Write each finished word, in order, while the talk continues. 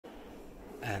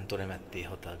And today I'm at the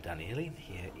Hotel Danieli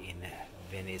here in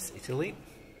Venice, Italy.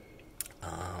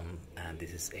 And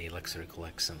this is a luxury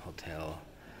collection hotel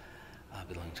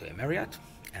belonging to a Marriott.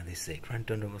 And this is a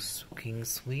Dandolo King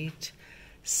Suite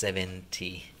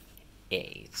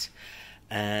 78.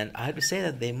 And I have to say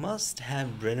that they must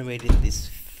have renovated this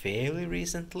fairly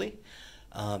recently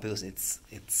because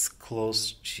it's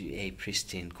close to a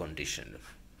pristine condition.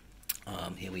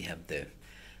 Here we have the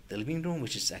living room,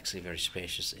 which is actually very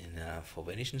spacious for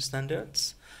Venetian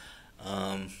standards.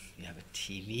 You have a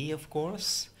TV, of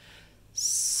course,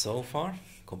 sofa,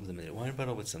 complimentary wine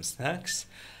bottle with some snacks,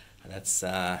 and that's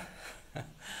a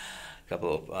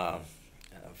couple of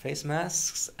face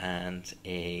masks and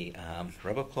a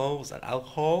rubber gloves and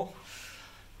alcohol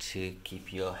to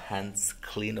keep your hands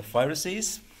clean of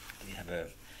viruses. And you have a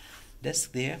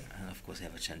desk there, and of course you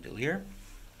have a chandelier.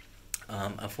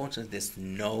 Unfortunately, there's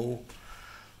no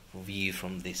view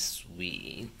from this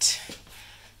suite,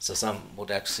 so some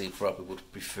would actually probably would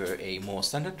prefer a more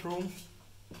standard room,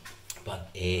 but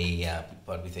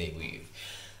with a view.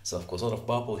 So of course, a lot of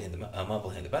marble in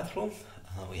the bathroom.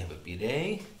 We have a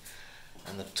bidet,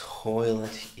 and the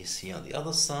toilet is here on the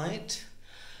other side,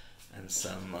 and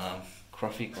some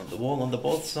graphic on the wall on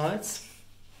both sides.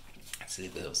 It's a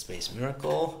little bit of space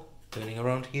miracle turning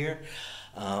around here.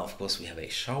 Of course, we have a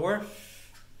shower,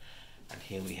 and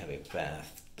here we have a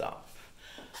bathtub.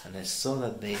 And I saw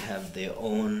that they have their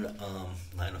own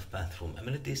line of bathroom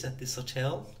amenities at this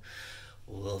hotel.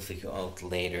 We'll figure out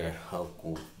later how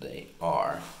good they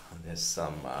are. And there's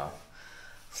some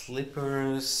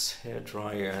slippers, hair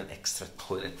dryer, and extra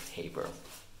toilet paper.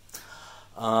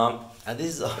 And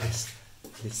this is always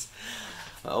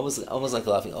I was like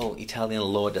laughing. Oh, Italian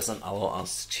law doesn't allow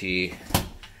us to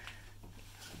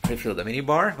refill the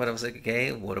minibar, but I was like,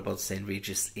 okay, what about St.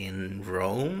 Regis in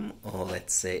Rome, or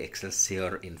let's say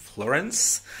Excelsior in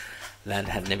Florence? Land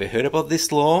had never heard about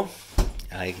this law.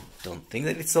 I don't think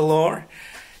that it's a law.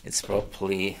 It's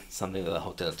probably something that the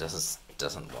hotel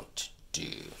doesn't want to do.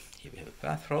 Here we have a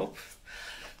bathrobe.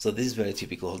 So this is very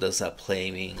typical. Hotels are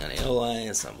blaming an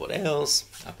airline, somebody else,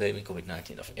 are blaming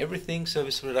COVID-19 of everything,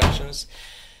 service reductions,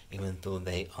 even though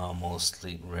they are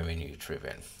mostly revenue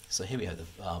driven. So here we have the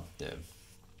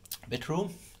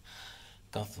bedroom,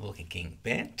 comfortable king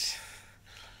bed,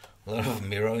 a lot of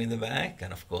mirror in the back,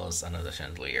 and of course another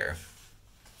chandelier,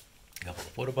 a couple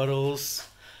of water bottles,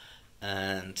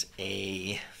 and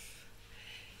a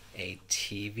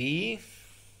TV,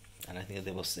 and I think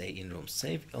there was a in-room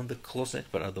safe on the closet,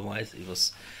 but otherwise it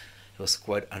was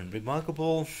quite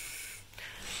unremarkable.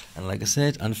 And like I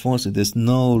said, unfortunately there's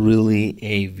no really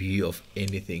a view of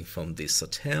anything from this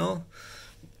hotel.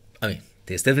 I mean,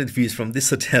 there's definitely views from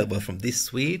this hotel, but from this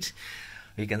suite,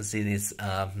 you can see this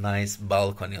nice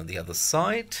balcony on the other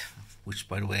side, which,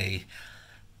 by the way,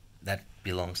 that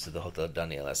belongs to the Hotel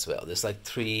Daniel as well. There's like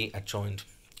 3 adjoined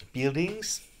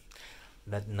buildings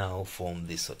that now form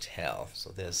this hotel. So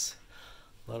there's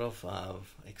a lot of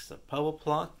extra power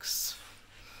plugs,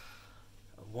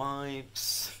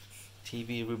 wipes,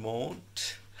 TV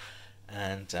remote,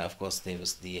 and of course there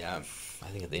was the I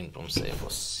think the in-room safe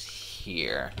was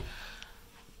here.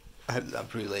 I'm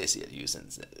pretty lazy at using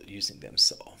them,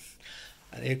 so.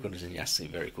 And air conditioning is actually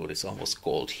very good. It's almost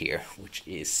cold here, which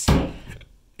is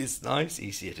nice,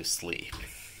 easier to sleep.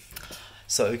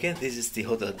 So again, this is the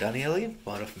Hotel Danieli,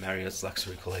 part of Marriott's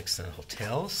luxury collection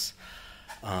hotels.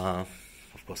 Of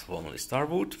course, formerly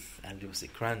Starwood, and it was a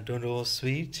Grand Dandolo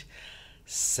Suite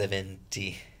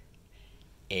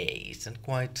 78, and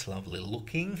quite lovely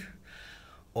looking,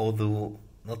 although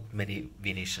not many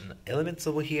Venetian elements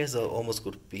over here, so almost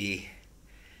could be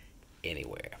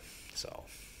anywhere. So